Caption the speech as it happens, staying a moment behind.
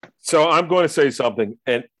So I'm going to say something,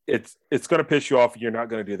 and it's going to piss you off, and you're not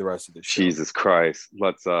going to do the rest of the show. Jesus Christ.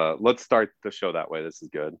 Let's start the show that way. This is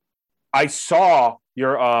good. I saw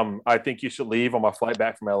your I think you should leave on my flight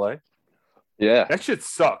back from LA. Yeah. That shit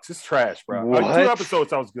sucks. It's trash, bro. Two What?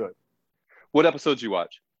 episodes, I was good. What episodes you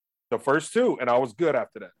watch? The first two, and I was good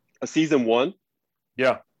after that. A season one?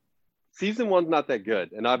 Yeah. Season one's not that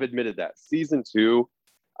good, and I've admitted that. Season two,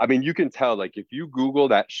 I mean, you can tell, like, if you Google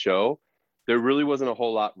that show, there really wasn't a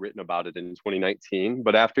whole lot written about it in 2019.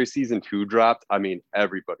 But after season two dropped, I mean,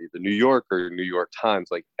 everybody, the New Yorker, New York Times,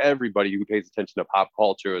 like everybody who pays attention to pop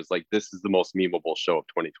culture is like, this is the most memeable show of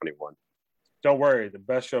 2021. Don't worry. The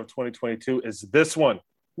best show of 2022 is this one.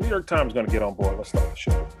 New York Times is going to get on board. Let's start the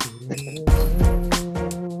show.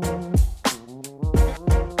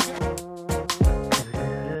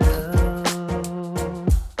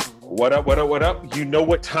 What up, what up, what up? You know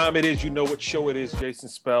what time it is. You know what show it is. Jason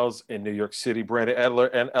Spells in New York City, Brandon Edler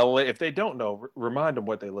and LA. If they don't know, remind them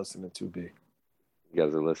what they're listening to be. You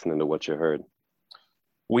guys are listening to what you heard.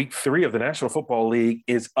 Week 3 of the National Football League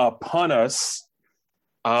is upon us.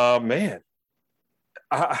 Man,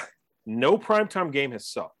 no primetime game has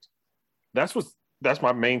sucked. That's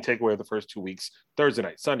my main takeaway of the first 2 weeks. Thursday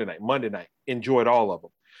night, Sunday night, Monday night. Enjoyed all of them.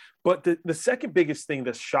 But the second biggest thing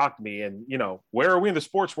that shocked me, and, you know, where are we in the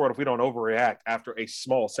sports world if we don't overreact after a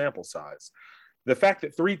small sample size? The fact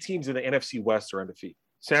that 3 teams in the NFC West are undefeated.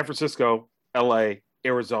 San Francisco, LA,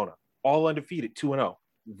 Arizona, all undefeated, 2-0.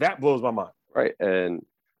 That blows my mind. Right. And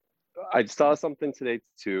I saw something today,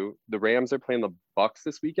 too. The Rams are playing the Bucks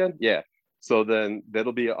this weekend. Yeah. So then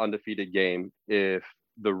that'll be an undefeated game. If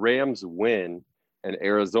the Rams win and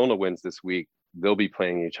Arizona wins this week, they'll be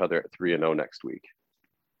playing each other at 3-0 next week.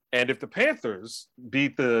 And if the Panthers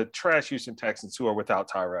beat the trash Houston Texans, who are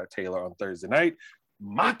without Tyrod Taylor, on Thursday night,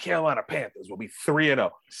 my Carolina Panthers will be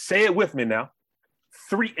 3-0. Say it with me now.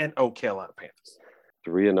 3-0 Carolina Panthers.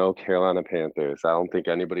 3-0 Carolina Panthers. I don't think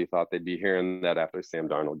anybody thought they'd be hearing that after Sam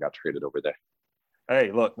Darnold got traded over there.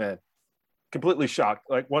 Hey, look, man. Completely shocked.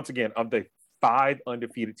 Like, once again, of the 5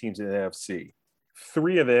 undefeated teams in the NFC,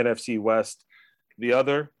 3 of the NFC West, the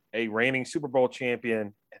other, a reigning Super Bowl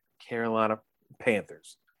champion, Carolina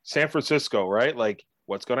Panthers. San Francisco, right? Like,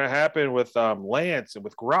 what's going to happen with Lance and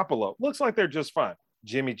with Garoppolo? Looks like they're just fine.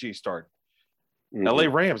 Jimmy G starting. Mm-hmm. LA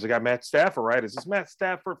Rams, they got Matt Stafford, right? Is this Matt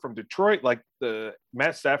Stafford from Detroit? Like, the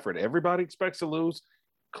Matt Stafford everybody expects to lose?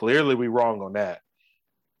 Clearly, we wrong on that.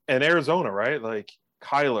 And Arizona, right? Like,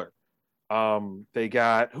 Kyler. They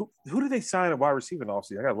got who did they sign at wide receiver in the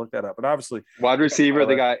offseason? I gotta look that up. But obviously, wide receiver,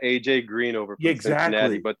 they got AJ Green over from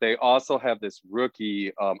Cincinnati, but they also have this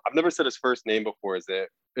rookie. I've never said his first name before.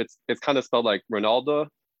 It's kind of spelled like Ronaldo.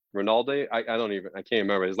 I can't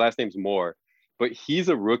remember. His last name's Moore, but he's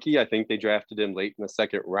a rookie. I think they drafted him late in the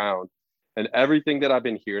second round. And everything that I've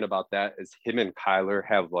been hearing about that is him and Kyler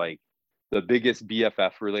have like the biggest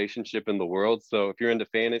BFF relationship in the world. So if you're into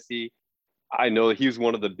fantasy, I know he was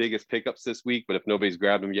one of the biggest pickups this week, but if nobody's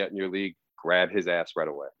grabbed him yet in your league, grab his ass right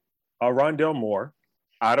away. Rondell Moore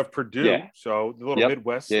out of Purdue. Yeah. So the little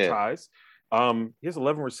Midwest ties. He has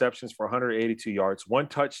 11 receptions for 182 yards, 1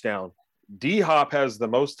 touchdown. D-Hop has the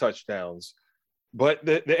most touchdowns, but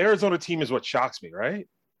the Arizona team is what shocks me, right?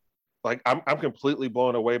 Like, I'm completely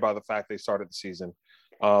blown away by the fact they started the season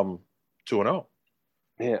 2-0.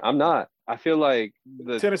 Yeah, I'm not. I feel like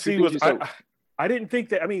the Tennessee was I didn't think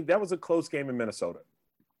that. I mean, that was a close game in Minnesota.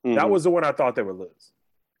 Mm-hmm. That was the one I thought they would lose.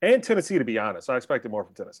 And Tennessee, to be honest. I expected more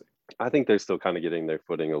from Tennessee. I think they're still kind of getting their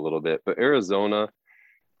footing a little bit. But Arizona,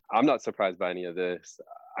 I'm not surprised by any of this.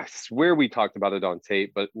 I swear we talked about it on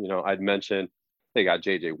tape, but, you know, I'd mentioned they got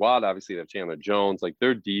J.J. Watt. Obviously, they have Chandler Jones. Like,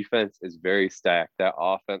 their defense is very stacked. That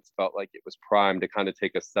offense felt like it was primed to kind of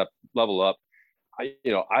take a level up. I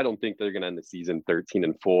don't think they're going to end the season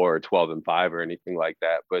 13-4 or 12-5 or anything like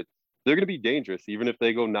that. But they're going to be dangerous, even if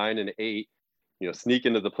they go 9-8, sneak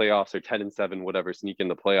into the playoffs, or 10-7, whatever, sneak in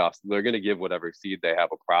the playoffs. They're going to give whatever seed they have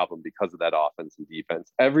a problem because of that offense and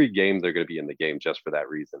defense. Every game, they're going to be in the game just for that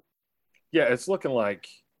reason. Yeah, it's looking like,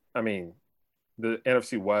 I mean, the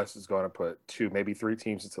NFC West is going to put 2, maybe 3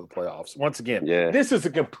 teams into the playoffs. Once again, This is a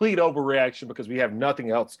complete overreaction because we have nothing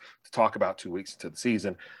else to talk about 2 weeks into the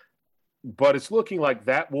season. But it's looking like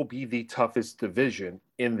that will be the toughest division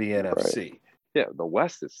in the NFC. Right. Yeah, the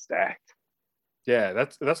West is stacked. Yeah,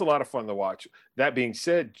 that's a lot of fun to watch. That being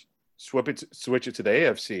said, switch it to the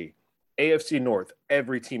AFC. AFC North,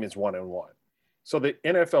 every team is 1-1. So the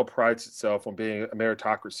NFL prides itself on being a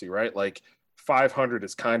meritocracy, right? Like, 500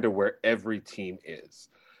 is kind of where every team is.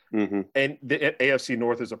 Mm-hmm. And the AFC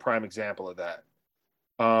North is a prime example of that.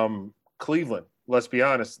 Cleveland, let's be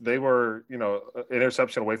honest, they were,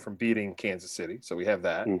 interception away from beating Kansas City. So we have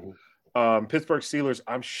that. Pittsburgh Steelers,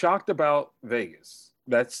 I'm shocked about Vegas.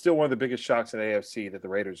 That's still one of the biggest shocks in the AFC that the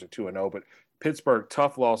Raiders are 2-0. But Pittsburgh,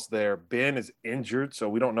 tough loss there. Ben is injured, so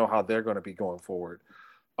we don't know how they're going to be going forward.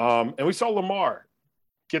 And we saw Lamar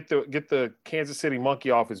get the Kansas City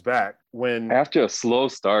monkey off his back when after a slow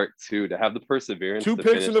start too, to have the perseverance to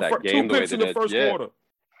finish that game the way they did. First quarter.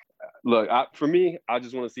 Look, for me, I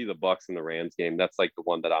just want to see the Bucs and the Rams game. That's like the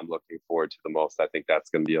one that I'm looking forward to the most. I think that's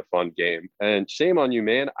going to be a fun game. And shame on you,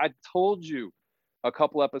 man. I told you a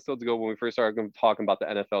couple episodes ago when we first started talking about the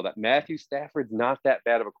NFL that Matthew Stafford's not that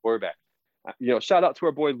bad of a quarterback. Shout out to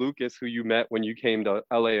our boy Lucas, who you met when you came to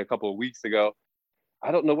LA a couple of weeks ago.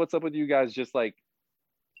 I don't know what's up with you guys just like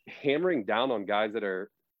hammering down on guys that are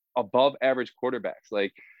above average quarterbacks.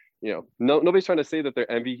 Like, nobody's trying to say that they're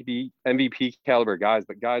MVP caliber guys,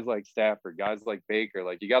 but guys like Stafford, guys like Baker,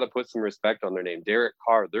 like you got to put some respect on their name. Derek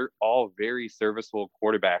Carr, they're all very serviceable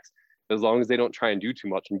quarterbacks as long as they don't try and do too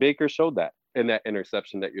much. And Baker showed that in that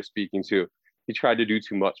interception that you're speaking to. He tried to do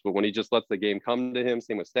too much, but when he just lets the game come to him,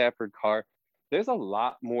 same with Stafford, Carr, there's a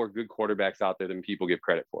lot more good quarterbacks out there than people give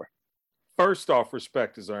credit for. First off,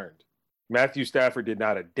 respect is earned. Matthew Stafford did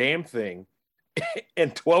not a damn thing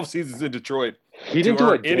in 12 seasons in Detroit. He didn't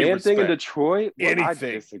do a damn thing in Detroit? Well, I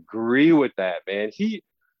disagree with that, man. Him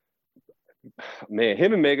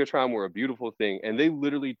and Megatron were a beautiful thing, and they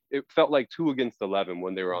literally, it felt like 2 against 11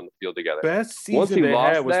 when they were on the field together. Best season they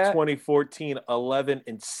had was 2014,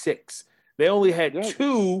 11-6. They only had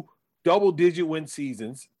 2 double-digit win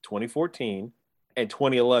seasons, 2014 and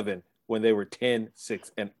 2011, when they were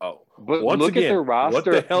 10-6-0. But once look again, at their roster. What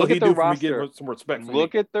the hell look he at their do for roster. me getting some respect for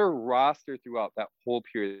Look me? at their roster throughout that whole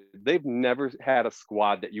period. They've never had a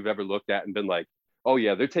squad that you've ever looked at and been like, oh,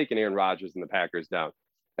 yeah, they're taking Aaron Rodgers and the Packers down.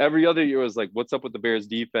 Every other year was like, what's up with the Bears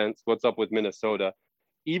defense? What's up with Minnesota?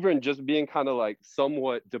 Even just being kind of like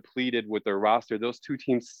somewhat depleted with their roster, those 2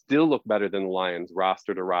 teams still look better than the Lions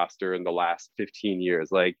roster to roster in the last 15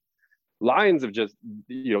 years. Like, Lions have just,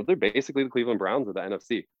 they're basically the Cleveland Browns of the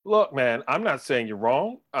NFC. Look, man, I'm not saying you're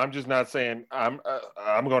wrong. I'm just not saying I'm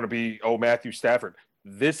going to be, Matthew Stafford.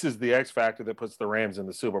 This is the X factor that puts the Rams in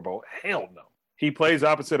the Super Bowl. Hell no. He plays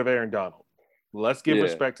opposite of Aaron Donald. Let's give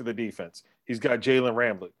respect to the defense. He's got Jalen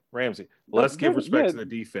Ramsey. Let's give respect to the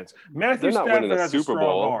defense. Matthew Stafford has a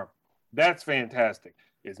strong arm. That's fantastic.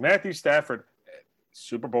 Is Matthew Stafford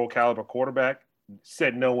Super Bowl caliber quarterback?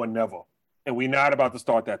 Said no one never. And we're not about to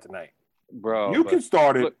start that tonight. Bro, you can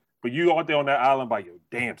start it, but you out there on that island by your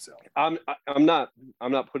damn self. I'm not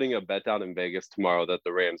putting a bet down in Vegas tomorrow that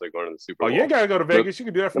the Rams are going to the Super Bowl. Oh, you ain't gotta go to Vegas. You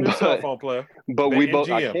can do that from your cell phone, player. But we both,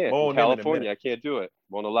 I can't. In California, I can't do it.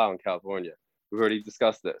 Won't allow in California. We've already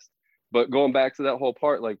discussed this. But going back to that whole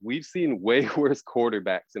part, like we've seen way worse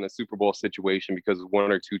quarterbacks in a Super Bowl situation because 1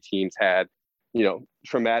 or 2 teams had,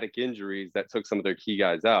 traumatic injuries that took some of their key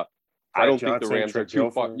guys out. I don't think the Rams are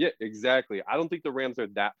too far. Yeah, exactly. I don't think the Rams are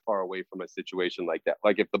that far away from a situation like that.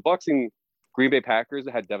 Like if the Bucs and Green Bay Packers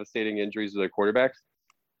had devastating injuries to their quarterbacks,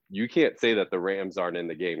 you can't say that the Rams aren't in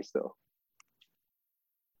the game still.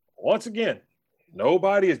 Once again,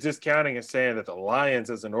 nobody is discounting and saying that the Lions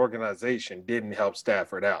as an organization didn't help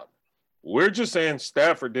Stafford out. We're just saying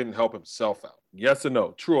Stafford didn't help himself out. Yes or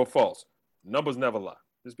no? True or false? Numbers never lie.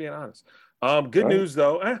 Just being honest. Good news,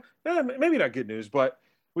 though. Maybe not good news, but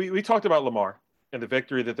we talked about Lamar and the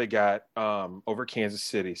victory that they got over Kansas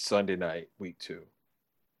City Sunday night, week 2.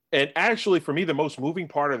 And actually, for me, the most moving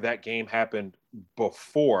part of that game happened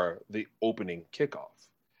before the opening kickoff.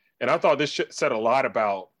 And I thought this said a lot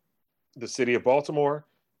about the city of Baltimore,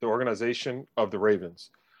 the organization of the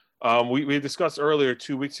Ravens. We discussed earlier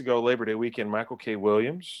 2 weeks ago, Labor Day weekend, Michael K.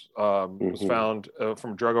 Williams was found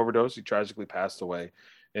from drug overdose. He tragically passed away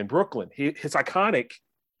in Brooklyn. His iconic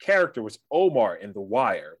character was Omar in The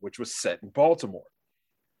Wire, which was set in Baltimore.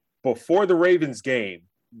 Before the Ravens game,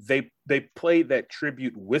 they played that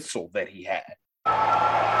tribute whistle that he had.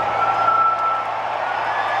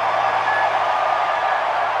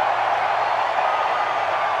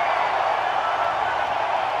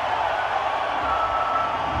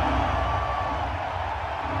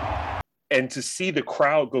 And to see the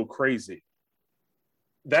crowd go crazy,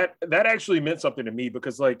 that actually meant something to me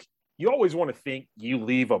because, like, you always want to think you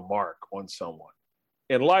leave a mark on someone.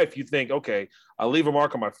 In life, you think, okay, I leave a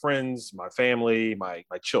mark on my friends, my family, my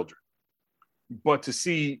children. But to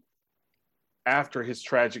see after his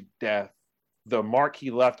tragic death, the mark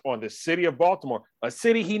he left on the city of Baltimore, a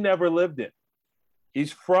city he never lived in.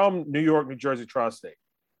 He's from New York, New Jersey, tri-state.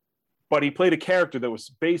 But he played a character that was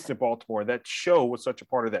based in Baltimore. That show was such a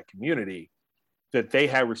part of that community that they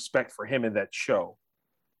had respect for him in that show.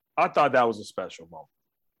 I thought that was a special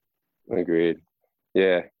moment. Agreed.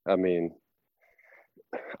 Yeah, I mean,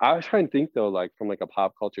 I was trying to think though, like from like a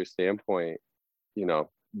pop culture standpoint, you know,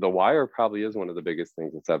 The Wire probably is one of the biggest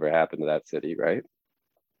things that's ever happened to that city, right?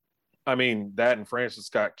 I mean, that and Francis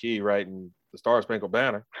Scott Key writing the Star Spangled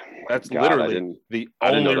Banner. That's God, literally the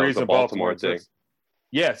I didn't know only that was a reason Baltimore Baltimore thing. exists.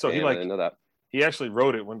 Yeah, so Damn, I didn't know that. he actually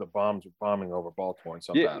wrote it when the bombs were bombing over Baltimore in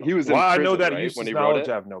some Yeah, battle. he was in Why I know prison, that right? When useless he wrote knowledge,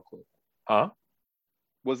 it, I have no clue. Huh?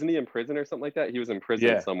 wasn't he in prison or something like that? He was in prison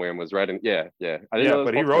Yeah. somewhere and was writing. Yeah, yeah. I didn't Yeah, know it was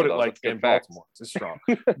but he Baltimore wrote it though. like That's good in facts. Baltimore. It's strong.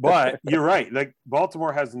 But you're right. Like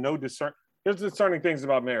Baltimore has no discern. Here's discerning things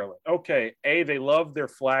about Maryland. Okay, they love their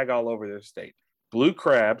flag all over their state. Blue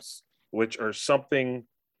crabs, which are something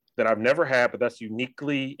that I've never had, but that's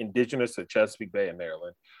uniquely indigenous to Chesapeake Bay in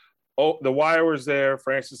Maryland. Oh, the Wire was there.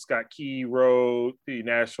 Francis Scott Key wrote the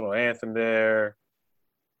national anthem there.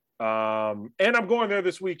 And I'm going there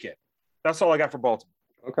this weekend. That's all I got for Baltimore.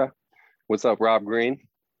 Okay. What's up, Rob Green?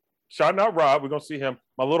 Shout out Rob. We're gonna see him.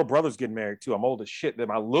 My little brother's getting married too. I'm old as shit that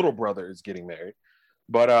my little brother is getting married,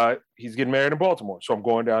 but he's getting married in Baltimore, so I'm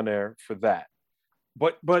going down there for that.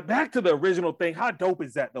 But back to the original thing. How dope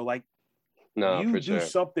is that though? Like No, you for do sure.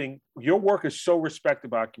 something. Your work is so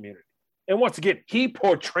respected by our community. And once again, he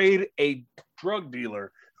portrayed a drug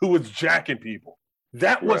dealer who was jacking people.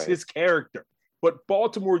 That was Right. his character. But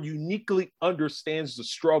Baltimore uniquely understands the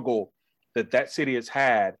struggle that that city has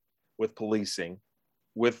had with policing,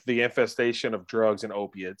 with the infestation of drugs and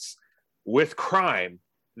opiates, with crime,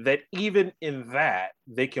 that even in that,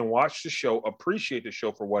 they can watch the show, appreciate the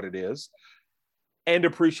show for what it is, and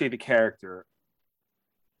appreciate the character,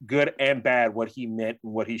 good and bad, what he meant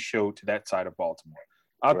and what he showed to that side of Baltimore.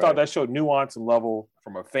 I thought Right. that showed nuance and level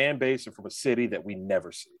from a fan base and from a city that we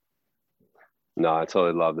never see. No, I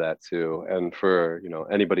totally love that too. And for,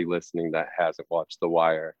 anybody listening that hasn't watched The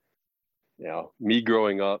Wire, me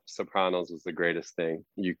growing up, Sopranos was the greatest thing.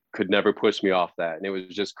 You could never push me off that. And it was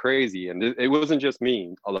just crazy. And it wasn't just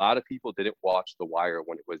me. A lot of people didn't watch The Wire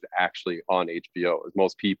when it was actually on HBO. As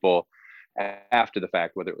most people after the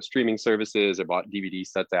fact, whether it was streaming services or bought DVD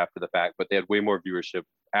sets after the fact, but they had way more viewership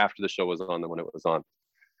after the show was on than when it was on.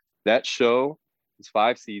 That show is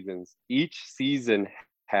 5 seasons. Each season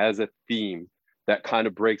has a theme that kind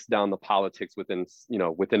of breaks down the politics within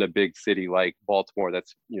a big city like Baltimore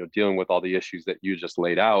that's dealing with all the issues that you just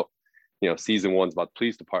laid out. Season one's about the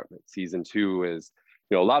police department. Season two is,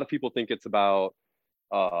 a lot of people think it's about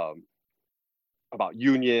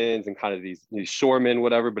unions and kind of these shoremen,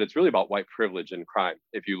 whatever, but it's really about white privilege and crime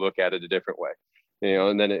if you look at it a different way.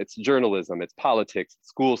 And then it's journalism, it's politics,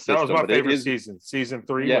 school system. That was my but favorite it is, season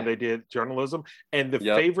 3, yeah, when they did journalism. And the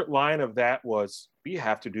yep, favorite line of that was, we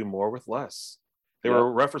have to do more with less. They yep.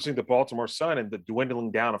 were referencing the Baltimore Sun and the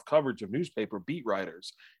dwindling down of coverage of newspaper beat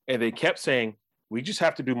writers. And they kept saying, we just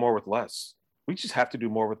have to do more with less. We just have to do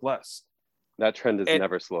more with less. That trend has And,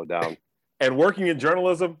 never slowed down. and working in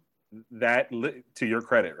journalism, that, to your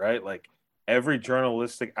credit, right? Like every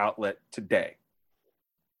journalistic outlet today,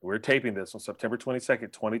 we're taping this on September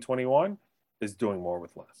 22nd, 2021, is doing more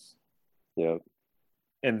with less. Yeah.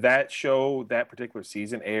 And that show, that particular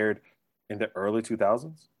season, aired in the early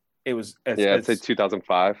 2000s. It was I'd say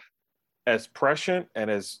 2005. As prescient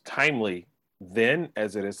and as timely then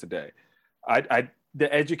as it is today.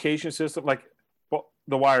 The education system, like, well,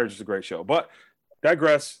 The Wire is just a great show. But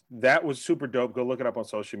digress, that was super dope. Go look it up on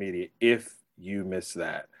social media if you missed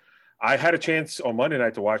that. I had a chance on Monday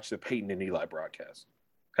night to watch the Peyton and Eli broadcast.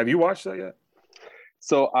 Have you watched that yet?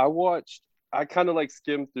 So I kind of like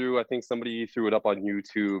skimmed through. I think somebody threw it up on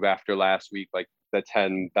YouTube after last week, like the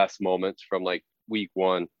 10 best moments from like week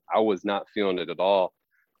one. I was not feeling it at all.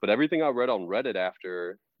 But everything I read on Reddit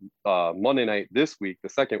after Monday night this week, the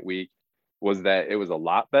second week, was that it was a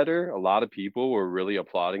lot better. A lot of people were really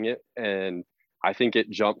applauding it. And I think it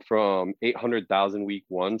jumped from 800,000 week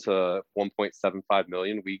one to 1.75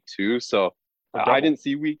 million week two. So I didn't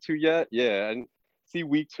see week two yet. Yeah. And see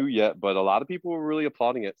week two yet, but a lot of people were really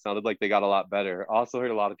applauding it. Sounded like they got a lot better. Also heard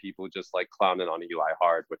a lot of people just like clowning on Eli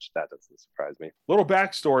hard, which that doesn't surprise me. Little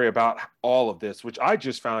backstory about all of this, which I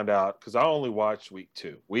just found out because I only watched week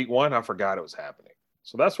two. Week one, I forgot it was happening.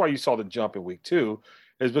 So that's why you saw the jump in week two,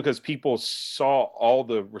 is because people saw all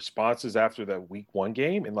the responses after the week one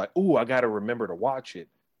game and like, ooh, I got to remember to watch it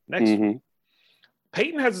next week.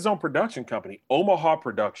 Peyton has his own production company, Omaha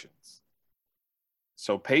Productions.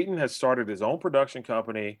 So Peyton has started his own production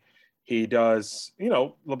company. He does,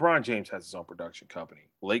 LeBron James has his own production company.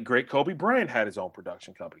 Late, great Kobe Bryant had his own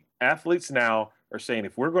production company. Athletes now are saying,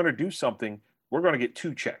 if we're going to do something, we're going to get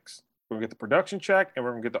two checks. We're going to get the production check and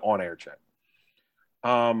we're going to get the on-air check.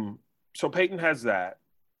 So Peyton has that.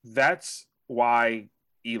 That's why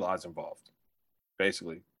Eli's involved.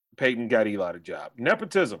 Basically, Peyton got Eli the job.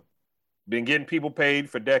 Nepotism. Been getting people paid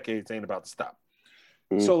for decades, ain't about to stop.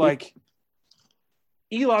 Mm-hmm. So, like,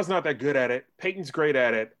 Eli's not that good at it. Peyton's great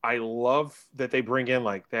at it. I love that they bring in,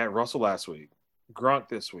 like, that Russell last week, Gronk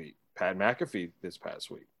this week, Pat McAfee this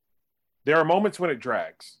past week. There are moments when it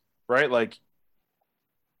drags, right? Like,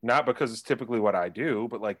 not because it's typically what I do,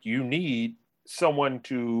 but, like, you need someone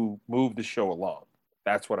to move the show along.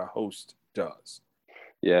 That's what a host does.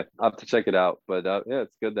 Yeah, I'll have to check it out. But yeah,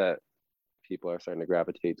 it's good that people are starting to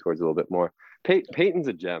gravitate towards a little bit more. Peyton's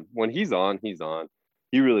a gem. When he's on, he's on.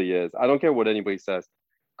 He really is. I don't care what anybody says.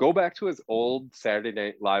 Go back to his old Saturday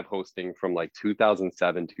Night Live hosting from like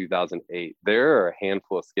 2007, 2008. There are a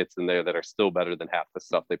handful of skits in there that are still better than half the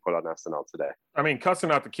stuff they put on SNL today. I mean,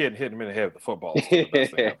 cussing out the kid and hitting him in the head with the football is the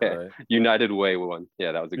best thing ever, right? United Way one.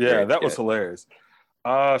 Yeah, that was a great that skit. was hilarious.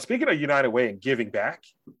 Speaking of United Way and giving back,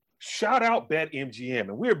 shout out BetMGM.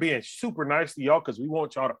 And we're being super nice to y'all because we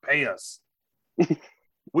want y'all to pay us.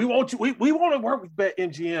 We want you. We want to work with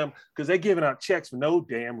BetMGM because they're giving out checks for no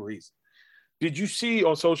damn reason. Did you see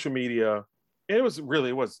on social media? It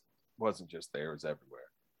wasn't just there; it was everywhere.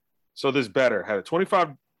 So this bettor had a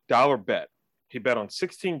 $25 bet. He bet on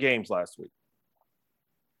 16 games last week.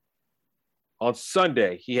 On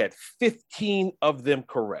Sunday, he had 15 of them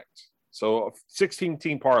correct. So a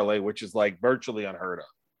 16-team parlay, which is like virtually unheard of.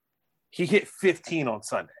 He hit 15 on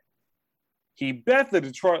Sunday. He bet the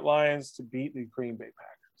Detroit Lions to beat the Green Bay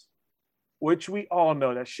Packers, which we all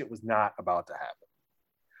know that shit was not about to happen.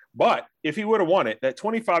 But if he would have won it, that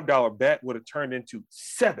 $25 bet would have turned into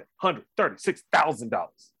 $736,000.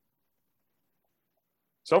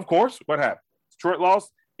 So, of course, what happened? Detroit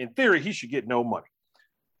lost. In theory, he should get no money.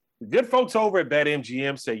 The good folks over at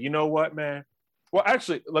BetMGM say, you know what, man? Well,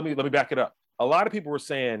 actually, let me back it up. A lot of people were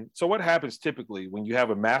saying, so what happens typically when you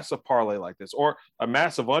have a massive parlay like this or a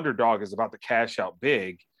massive underdog is about to cash out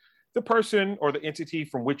big, the person or the entity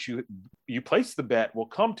from which you place the bet will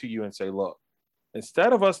come to you and say, look,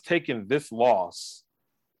 instead of us taking this loss,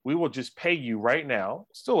 we will just pay you right now,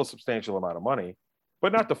 still a substantial amount of money,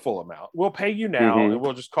 but not the full amount. We'll pay you now and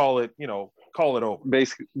we'll just call it over.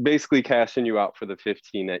 Basically cashing you out for the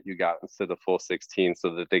 15 that you got instead of the full 16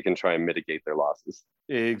 so that they can try and mitigate their losses.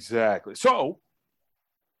 Exactly. So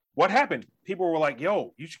what happened? People were like,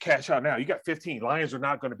 yo, you should cash out now. You got 15. Lions are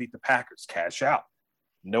not going to beat the Packers. Cash out.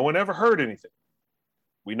 No one ever heard anything.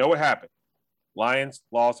 We know what happened. Lions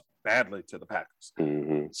lost badly to the Packers.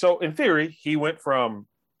 Mm-hmm. So in theory, he went from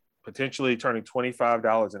potentially turning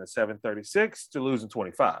 $25 into $736 to losing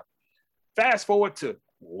 $25. Fast forward to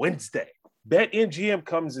Wednesday. BetMGM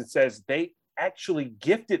comes and says they actually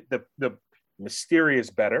gifted the mysterious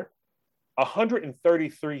bettor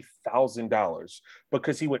 $133,000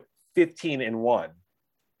 because he went 15-1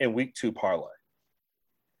 in week 2 parlay.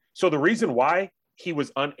 So the reason why he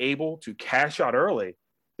was unable to cash out early,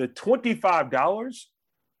 the $25,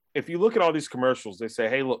 if you look at all these commercials, they say,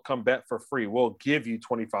 hey, look, come bet for free. We'll give you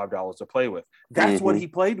 $25 to play with. That's what he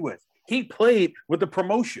played with. He played with the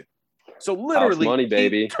promotion. So literally, money,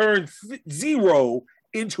 baby. He turned 0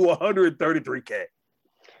 into $133K.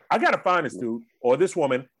 I got to find this dude or this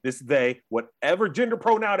woman, this they, whatever gender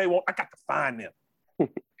pronoun they want. I got to find them.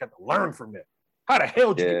 Got to learn from them. How the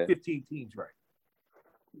hell did you get 15 teams right?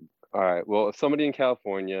 All right. Well, if somebody in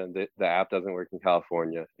California, the app doesn't work in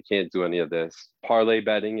California, I can't do any of this. Parlay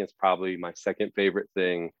betting is probably my second favorite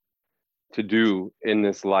thing to do in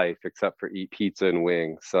this life, except for eat pizza and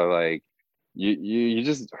wings. So like, you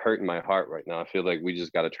just hurting my heart right now. I feel like we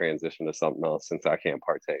just got to transition to something else since I can't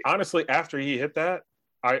partake. Honestly, after he hit that,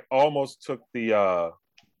 I almost took I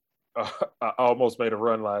almost made a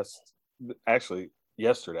run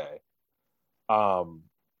yesterday.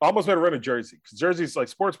 Almost made a run to Jersey because Jersey's like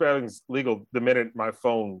sports betting is legal the minute my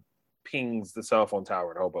phone pings the cell phone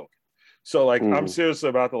tower in Hoboken. So like I'm seriously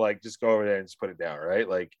about to like just go over there and just put it down, right?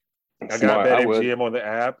 Like I got BetMGM on the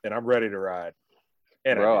app and I'm ready to ride.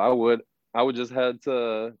 And I would just head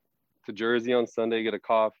to Jersey on Sunday, get a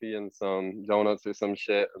coffee and some donuts or some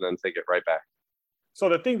shit, and then take it right back. So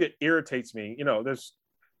the thing that irritates me, there's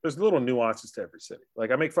little nuances to every city. Like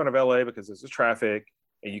I make fun of LA because there's traffic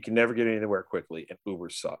and you can never get anywhere quickly and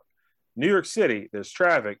Ubers suck. New York City, there's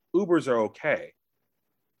traffic. Ubers are okay.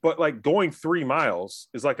 But like going 3 miles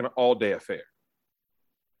is like an all-day affair.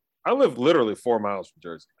 I live literally 4 miles from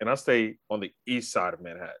Jersey and I stay on the east side of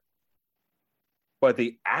Manhattan. But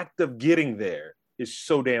the act of getting there is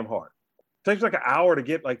so damn hard. It takes like an hour to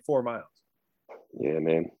get like 4 miles. Yeah,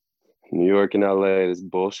 man. New York and LA, this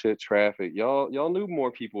bullshit traffic. Y'all knew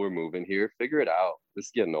more people were moving here. Figure it out. This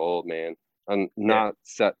is getting old, man. I'm not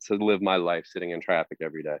set to live my life sitting in traffic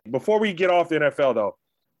every day. Before we get off the NFL, though,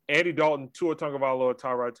 Andy Dalton, Tua Tagovailoa,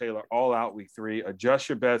 Tyrod Taylor, all out week 3. Adjust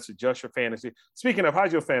your bets, adjust your fantasy. Speaking of,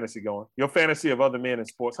 how's your fantasy going? Your fantasy of other men in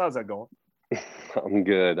sports, how's that going? I'm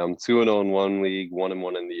good. I'm 2-0 in one league,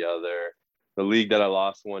 1-1 in the other. The league that I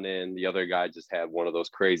lost one in, the other guy just had one of those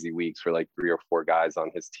crazy weeks where like 3 or 4 guys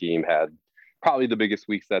on his team had probably the biggest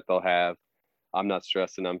weeks that they'll have. I'm not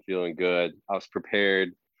stressing. I'm feeling good. I was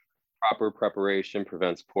prepared. Proper preparation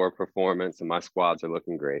prevents poor performance, and my squads are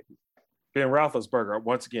looking great. Ben Roethlisberger,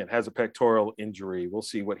 once again, has a pectoral injury. We'll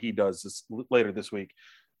see what he does later this week.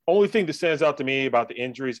 Only thing that stands out to me about the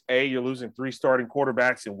injuries, A, you're losing 3 starting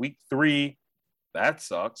quarterbacks in week 3. That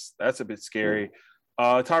sucks. That's a bit scary.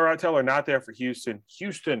 Tyrod Taylor not there for Houston.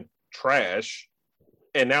 Houston, trash.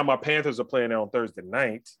 And now my Panthers are playing on Thursday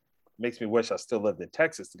night. Makes me wish I still lived in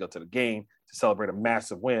Texas to go to the game to celebrate a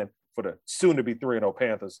massive win for the soon-to-be 3-0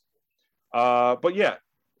 Panthers. But yeah,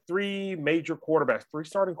 3 major quarterbacks, 3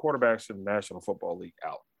 starting quarterbacks in the National Football League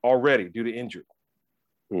out already due to injury.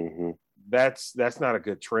 Mm-hmm. That's not a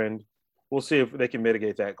good trend. We'll see if they can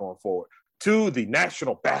mitigate that going forward. To the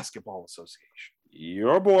National Basketball Association.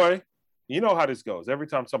 Your boy. You know how this goes. Every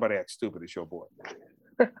time somebody acts stupid, it's your boy.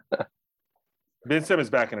 Ben Simmons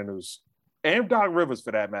back in the news. And Doc Rivers,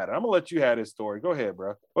 for that matter. I'm going to let you have this story. Go ahead,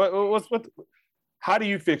 bro. How do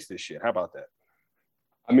you fix this shit? How about that?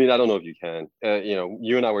 I mean, I don't know if you can.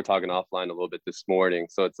 You and I were talking offline a little bit this morning.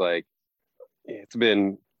 So it's like, it's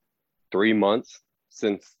been 3 months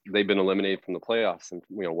since they've been eliminated from the playoffs. And,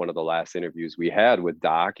 one of the last interviews we had with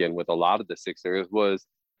Doc and with a lot of the Sixers was,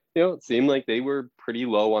 it seemed like they were pretty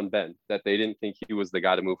low on Ben, that they didn't think he was the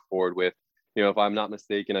guy to move forward with. If I'm not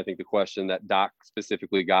mistaken, I think the question that Doc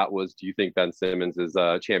specifically got was, do you think Ben Simmons is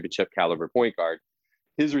a championship caliber point guard?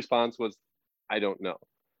 His response was, I don't know,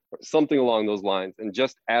 or something along those lines. And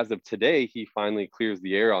just as of today, he finally clears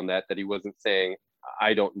the air on that he wasn't saying,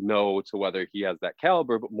 I don't know to whether he has that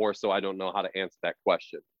caliber, but more so, I don't know how to answer that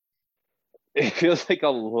question. It feels like a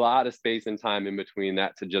lot of space and time in between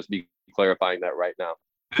that to just be clarifying that right now.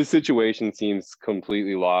 This situation seems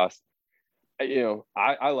completely lost.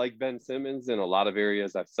 I like Ben Simmons in a lot of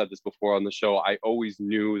areas. I've said this before on the show. I always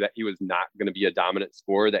knew that he was not going to be a dominant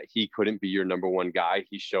scorer, that he couldn't be your number one guy.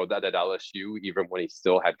 He showed that at LSU, even when he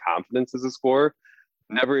still had confidence as a scorer.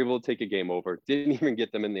 Never able to take a game over. Didn't even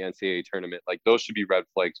get them in the NCAA tournament. Like, those should be red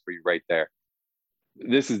flags for you right there.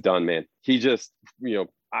 This is done, man. He just,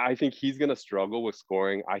 I think he's going to struggle with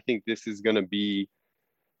scoring. I think this is going to be,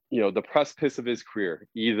 the precipice of his career.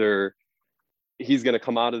 Either he's going to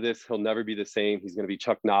come out of this, he'll never be the same. He's going to be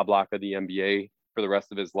Chuck Knobloch of the NBA for the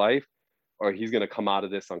rest of his life, or he's going to come out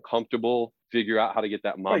of this uncomfortable, figure out how to get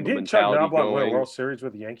that Mamba mentality Chuck Knobloch going. win a World Series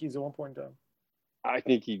with the Yankees at one point in time? I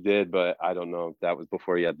think he did, but I don't know if that was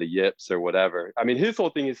before he had the yips or whatever. I mean, his whole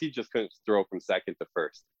thing is he just couldn't throw from second to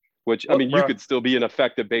first, which, you could still be an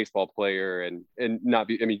effective baseball player and not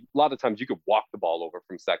be, a lot of times you could walk the ball over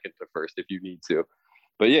from second to first if you need to.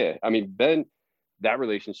 But yeah, Ben, that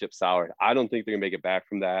relationship soured. I don't think they're gonna make it back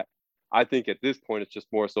from that. I think at this point it's just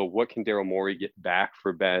more so, what can Daryl Morey get back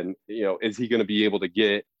for Ben? Is he gonna be able to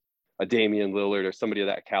get a Damian Lillard or somebody of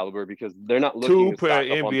that caliber? Because they're not looking 2 to stock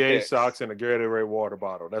pair up on NBA picks. socks and a Gatorade water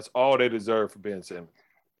bottle. That's all they deserve for Ben Simmons.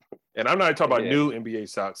 And I'm not talking about new NBA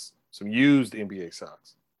socks, some used NBA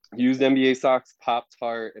socks. Used NBA socks,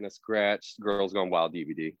 Pop-Tart, and a scratched Girls Gone Wild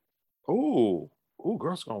DVD. Ooh,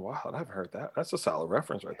 Girls Gone Wild. I haven't heard that. That's a solid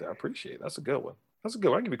reference right there. I appreciate it. That's a good one.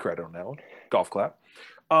 I'll give you credit on that one. Golf clap.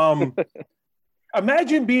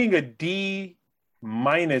 Imagine being a D-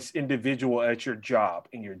 individual at your job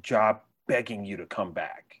and your job begging you to come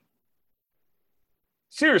back.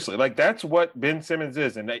 Seriously, like, that's what Ben Simmons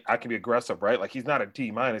is. And I can be aggressive, right? Like, he's not a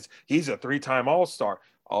D-. He's a 3-time All-Star.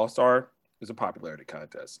 All-Star is a popularity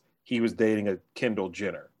contest. He was dating a Kendall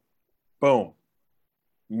Jenner. Boom.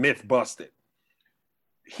 Myth busted.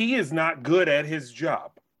 He is not good at his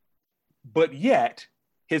job, but yet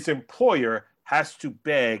his employer has to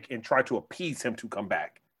beg and try to appease him to come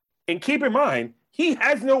back. And keep in mind, he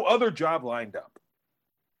has no other job lined up.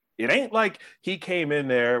 It ain't like he came in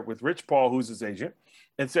there with Rich Paul, who's his agent,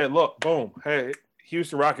 and said, look, boom, hey,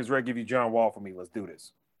 Houston Rockets ready to give you John Wall for me. Let's do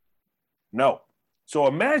this. No. So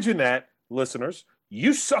imagine that, listeners.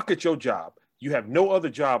 You suck at your job. You have no other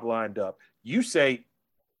job lined up. You say,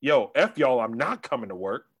 yo, F y'all, I'm not coming to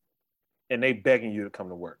work. And they begging you to come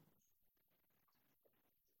to work.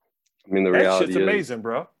 The reality is amazing,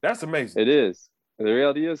 bro. That's amazing. It is. And the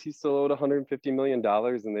reality is he's still owed $150 million,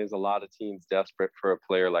 and there's a lot of teams desperate for a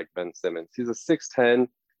player like Ben Simmons. He's a 6'10"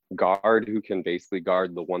 guard who can basically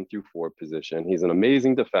guard the 1 through 4 position. He's an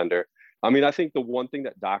amazing defender. I think the one thing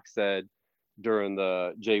that Doc said during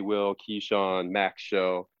the Jay Will, Keyshawn, Max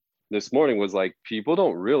show this morning was like, people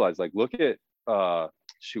don't realize, like, look at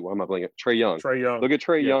why am I blanking? Trae Young. Trae Young. Look at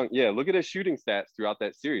Trae Yeah. Young. Yeah, look at his shooting stats throughout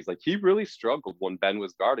that series. Like, he really struggled when Ben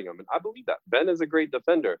was guarding him. And I believe that. Ben is a great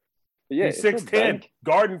defender. But yeah, He's 6'10",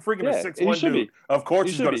 guarding freaking a 6'1" dude. be. Of course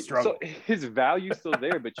He he's should going be. to struggle. So his value's still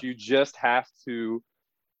there, but you just have to,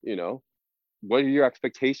 you know, what are your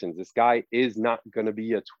expectations? This guy is not going to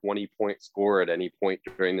be a 20-point scorer at any point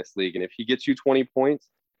during this league. And if he gets you 20 points,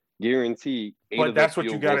 guarantee 8 But of that's those what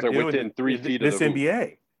you field got goals to are do within in 3 feet this of the hoop.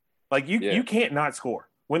 NBA. Like, you can't not score.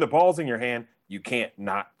 When the ball's in your hand, you can't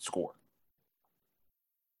not score.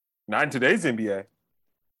 Not in today's NBA.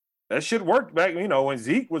 That shit worked back, when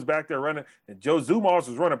Zeke was back there running and Joe Zumas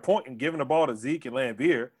was running point and giving the ball to Zeke and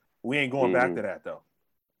Lambeer. We ain't going back to that, though.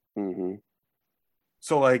 Mm-hmm.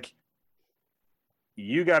 So, like,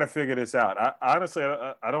 you got to figure this out. Honestly,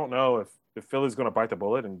 I don't know if Philly's going to bite the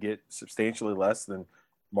bullet and get substantially less than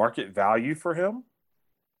market value for him.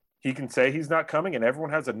 He can say he's not coming, and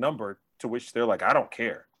everyone has a number to which they're like, I don't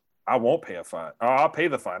care. I won't pay a fine. I'll pay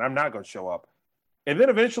the fine. I'm not going to show up. And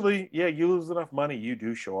then eventually, you lose enough money, you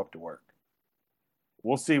do show up to work.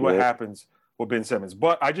 We'll see what happens with Ben Simmons.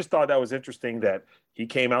 But I just thought that was interesting that he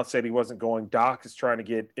came out, said he wasn't going. Doc is trying to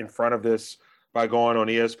get in front of this by going on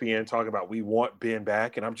ESPN, talking about we want Ben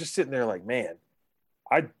back. And I'm just sitting there like, man,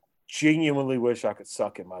 I genuinely wish I could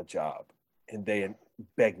suck at my job and they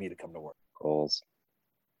beg me to come to work. Goals.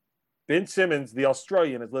 Ben Simmons, the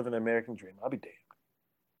Australian, is living the American dream. I'll be damned.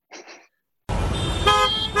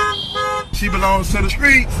 She belongs to the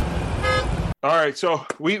streets. All right, so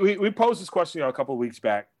we posed this question a couple of weeks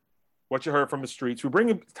back. What you heard from the streets. We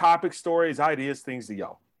bring topics, stories, ideas, things to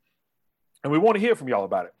y'all. And we want to hear from y'all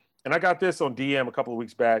about it. And I got this on DM a couple of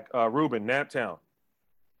weeks back. Ruben, Naptown.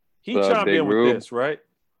 He chimed in with this, right?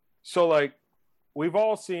 So, like, we've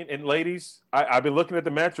all seen, and ladies, I've been looking at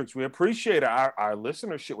the metrics. We appreciate our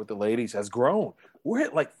listenership with the ladies has grown. We're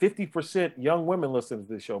at like 50% young women listening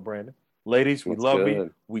to this show, Brandon. Ladies, we love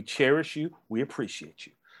you. We cherish you. We appreciate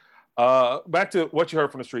you. Back to what you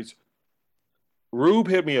heard from the streets. Rube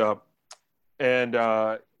hit me up, and,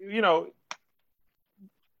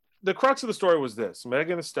 the crux of the story was this.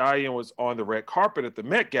 Megan Thee Stallion was on the red carpet at the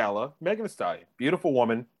Met Gala. Megan Thee Stallion, beautiful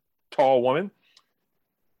woman, tall woman.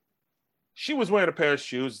 She was wearing a pair of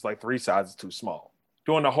shoes like 3 sizes too small,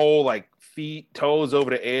 doing the whole like feet, toes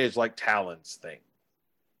over the edge, like talons thing.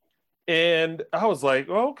 And I was like,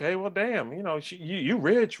 oh, okay, well, damn, you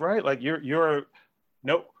rich, right? Like you're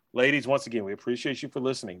no, ladies, once again, we appreciate you for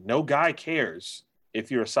listening. No guy cares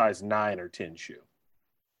if you're a size 9 or 10 shoe.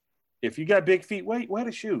 If you got big feet, wear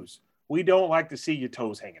the shoes. We don't like to see your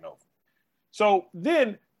toes hanging over. So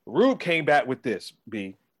then Rube came back with this,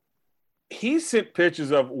 B. He sent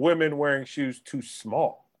pictures of women wearing shoes too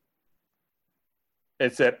small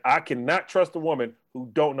and said, I cannot trust a woman who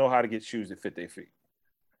don't know how to get shoes that fit their feet.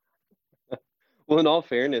 Well, in all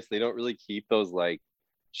fairness, they don't really keep those like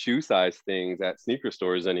shoe size things at sneaker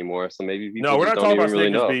stores anymore. So maybe people we're not don't talking about really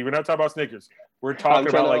sneakers, know. B. We're not talking about sneakers. We're talking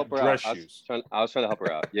about like dress shoes. I was trying to help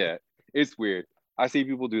her out. Yeah, it's weird. I see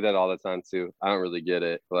people do that all the time too. I don't really get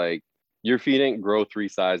it. Like, your feet ain't grow 3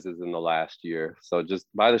 sizes in the last year. So just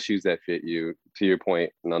buy the shoes that fit you. To your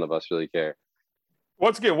point, none of us really care.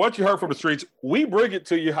 Once again, what you heard from the streets, we bring it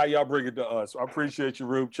to you how y'all bring it to us. I appreciate you,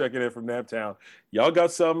 Rube, checking in from Naptown. Y'all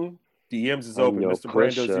got something? DMs is open. Mr.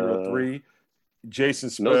 Brando 03. Jason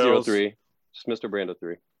Spells. No 03. Just Mr. Brando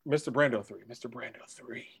 3. Mr. Brando 3. Mr. Brando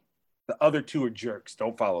 3. The other 2 are jerks.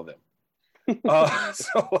 Don't follow them.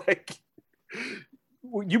 So, like,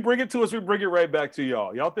 you bring it to us, we bring it right back to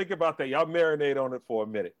y'all. Y'all think about that. Y'all marinate on it for a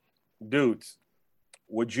minute. Dudes,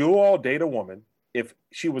 would you all date a woman if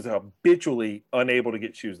she was habitually unable to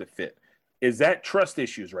get shoes that fit? Is that trust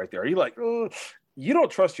issues right there? Are you like, oh, you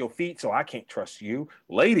don't trust your feet, so I can't trust you?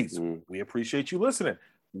 Ladies, we appreciate you listening.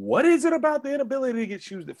 What is it about the inability to get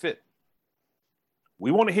shoes that fit?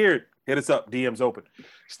 We want to hear it. Hit us up. DMs open.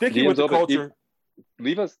 Sticking with the culture.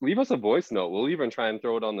 Leave us a voice note. We'll even try and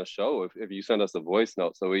throw it on the show if you send us a voice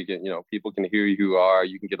note, so we can, people can hear you are.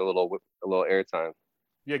 You can get a little airtime.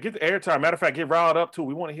 Yeah, get the airtime. Matter of fact, get riled up too.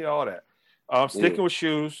 We want to hear all that. Sticking with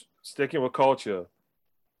shoes, sticking with culture.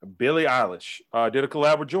 Billie Eilish did a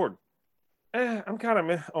collab with Jordan. I'm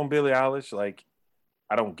kind of on Billie Eilish. Like,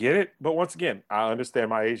 I don't get it, but once again, I understand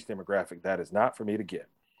my age demographic. That is not for me to get.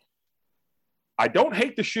 I don't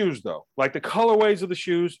hate the shoes though. Like the colorways of the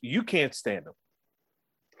shoes, you can't stand them.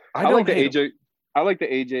 I like the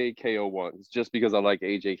AJKO ones just because I like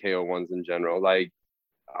AJKO ones in general. Like,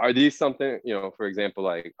 are these something, for example,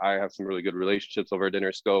 like I have some really good relationships over at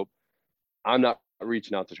Interscope. I'm not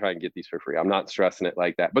reaching out to try and get these for free. I'm not stressing it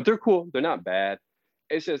like that, but they're cool. They're not bad.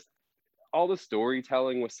 It's just all the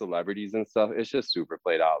storytelling with celebrities and stuff, it's just super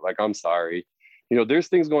played out. Like, I'm sorry. There's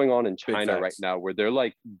things going on in China right now where they're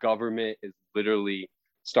like, government is literally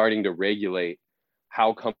starting to regulate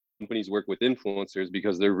how companies work with influencers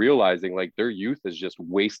because they're realizing like their youth is just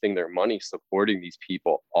wasting their money supporting these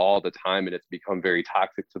people all the time. And it's become very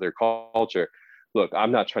toxic to their culture. Look,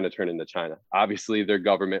 I'm not trying to turn into China. Obviously, their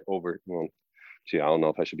government I don't know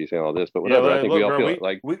if I should be saying all this, but whatever. Yeah, I think look, we all bro, feel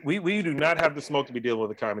like we do not have the smoke to be dealing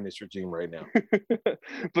with a communist regime right now.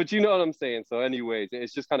 But you know what I'm saying. So, anyways,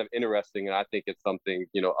 it's just kind of interesting, and I think it's something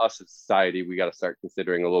us as society we got to start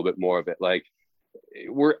considering a little bit more of it. Like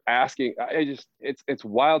we're asking, it's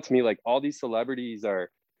wild to me. Like all these celebrities are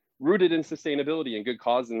rooted in sustainability and good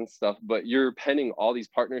causes and stuff, but you're penning all these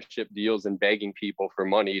partnership deals and begging people for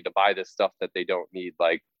money to buy this stuff that they don't need.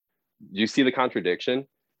 Like, you see the contradiction?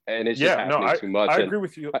 And it's just happening too much. I agree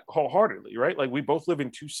with you wholeheartedly, right? Like we both live in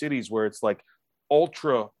two cities where it's like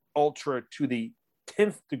ultra to the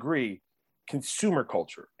 10th degree consumer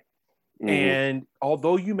culture. Mm-hmm. And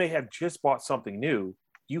although you may have just bought something new,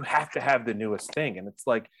 you have to have the newest thing. And it's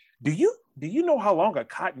like, do you know how long a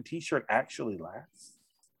cotton t-shirt actually lasts?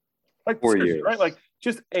 Like 4 years, right? Like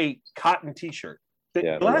just a cotton t-shirt.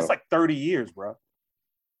 It lasts like 30 years, bro.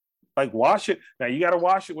 Like wash it. Now you got to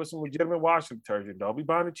wash it with some legitimate washing detergent. Don't be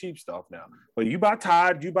buying the cheap stuff now. But you buy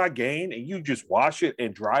Tide, you buy Gain, and you just wash it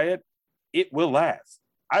and dry it, it will last.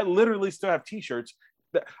 I literally still have t-shirts.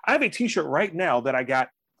 I have a t-shirt right now that I got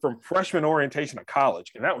from freshman orientation of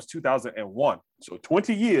college, and that was 2001. So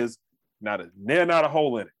 20 years, not a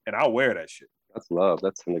hole in it, and I'll wear that shit. That's love.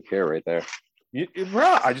 That's in the care right there.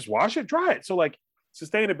 Bro, I just wash it, dry it. So like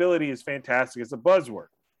sustainability is fantastic. It's a buzzword.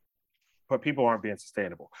 But people aren't being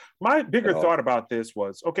sustainable. My bigger thought about this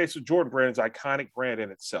was, okay, so Jordan Brand is an iconic brand in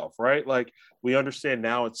itself, right? Like we understand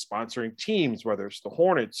now it's sponsoring teams, whether it's the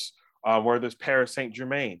Hornets, whether it's Paris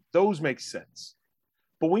Saint-Germain. Those make sense.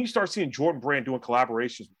 But when you start seeing Jordan Brand doing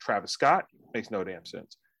collaborations with Travis Scott, makes no damn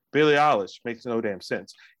sense. Billie Eilish makes no damn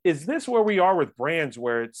sense. Is this where we are with brands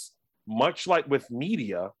where it's much like with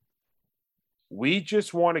media, we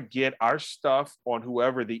just want to get our stuff on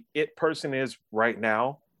whoever the it person is right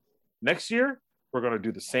now? Next year, we're going to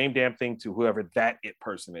do the same damn thing to whoever that it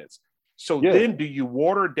person is. So then do you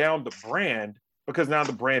water down the brand because now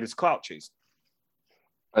the brand is clout chasing?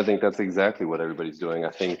 I think that's exactly what everybody's doing. I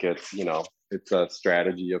think it's, it's a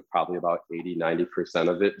strategy of probably about 80-90%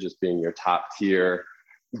 of it just being your top tier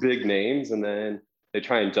big names. And then they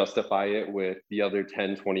try and justify it with the other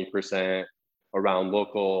 10-20% around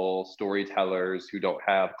local storytellers who don't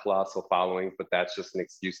have colossal followings, but that's just an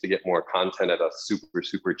excuse to get more content at a super,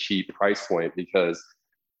 super cheap price point because,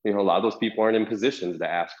 a lot of those people aren't in positions to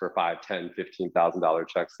ask for $5,000, $10,000, $15,000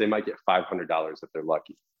 checks. They might get $500 if they're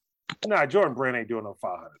lucky. Nah, Jordan Brand ain't doing no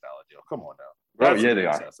 $500 deal. Come on now. That's they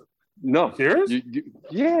excessive. Are. No. Serious?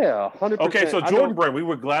 Yeah, 100%. Okay, so Jordan Brand, we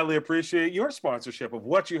would gladly appreciate your sponsorship of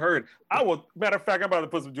what you heard. Matter of fact, I'm about to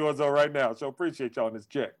put some Jordans on right now, so appreciate y'all on this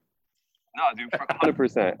check. No, dude,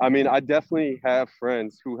 100%. I mean, I definitely have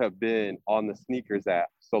friends who have been on the sneakers app.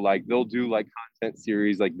 So like they'll do like content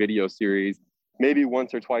series, like video series, maybe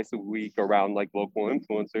once or twice a week around like local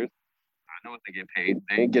influencers. I know what they get paid.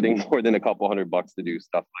 They ain't getting more than a couple $100 to do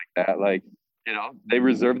stuff like that. Like, they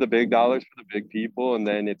reserve the big dollars for the big people. And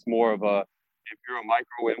then it's more of if you're a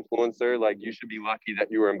micro influencer, like you should be lucky that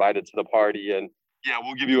you were invited to the party and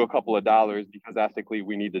we'll give you a couple of dollars because ethically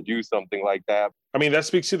we need to do something like that. I mean, that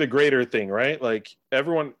speaks to the greater thing, right? Like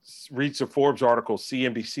everyone reads the Forbes article,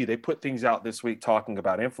 CNBC, they put things out this week talking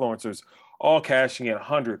about influencers all cashing in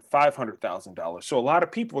 $100,000, $500,000. So a lot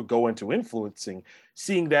of people would go into influencing,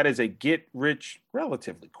 seeing that as a get rich,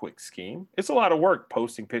 relatively quick scheme. It's a lot of work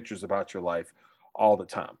posting pictures about your life all the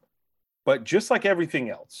time. But just like everything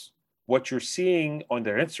else, what you're seeing on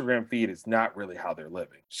their Instagram feed is not really how they're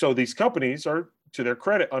living. So these companies are, to their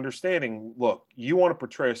credit, understanding, look, you want to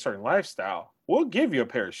portray a certain lifestyle, we'll give you a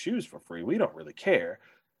pair of shoes for free. We don't really care.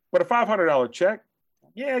 But a $500 check,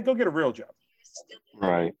 go get a real job.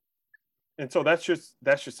 Right. And so that's just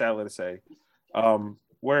sadly to say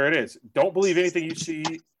where it is. Don't believe anything you see.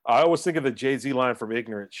 I always think of the Jay-Z line from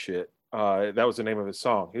Ignorant Shit. That was the name of his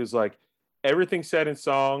song. He was like, everything said in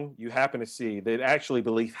song you happen to see, they'd actually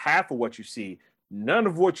believe half of what you see, none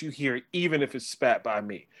of what you hear, even if it's spat by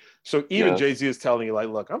me. So even Jay-Z is telling you, like,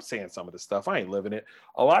 look, I'm saying some of this stuff. I ain't living it.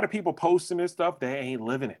 A lot of people posting this stuff, they ain't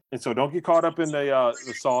living it. And so don't get caught up in the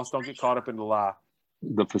sauce. Don't get caught up in the lie.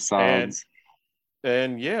 The facades.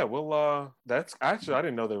 And that's actually, I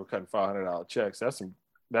didn't know they were cutting $500 checks.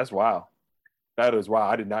 That's wild. That is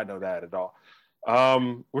wild. I did not know that at all.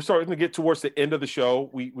 We're starting to get towards the end of the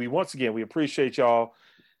show. We once again, we appreciate y'all.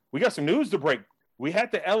 We got some news to break We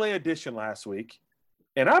had the LA edition last week,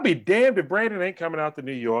 and I'll be damned if Brandon ain't coming out to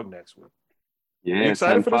New York next week. Yeah, you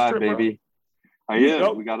excited for this 10-5, trip, baby. Bro? I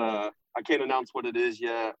am. We got I can't announce what it is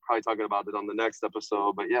yet. Probably talking about it on the next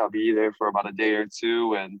episode. But yeah, I'll be there for about a day or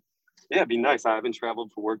two. And yeah, it'd be nice. I haven't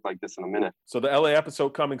traveled for work like this in a minute. So the LA episode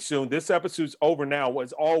coming soon. This episode's over now.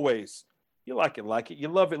 As always, you like it. You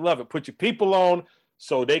love it. Put your people on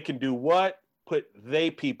so they can do what? Put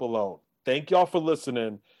they people on. Thank y'all for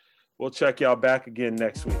listening. We'll check y'all back again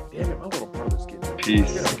next week. Damn it, my little brother's getting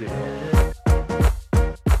Peace.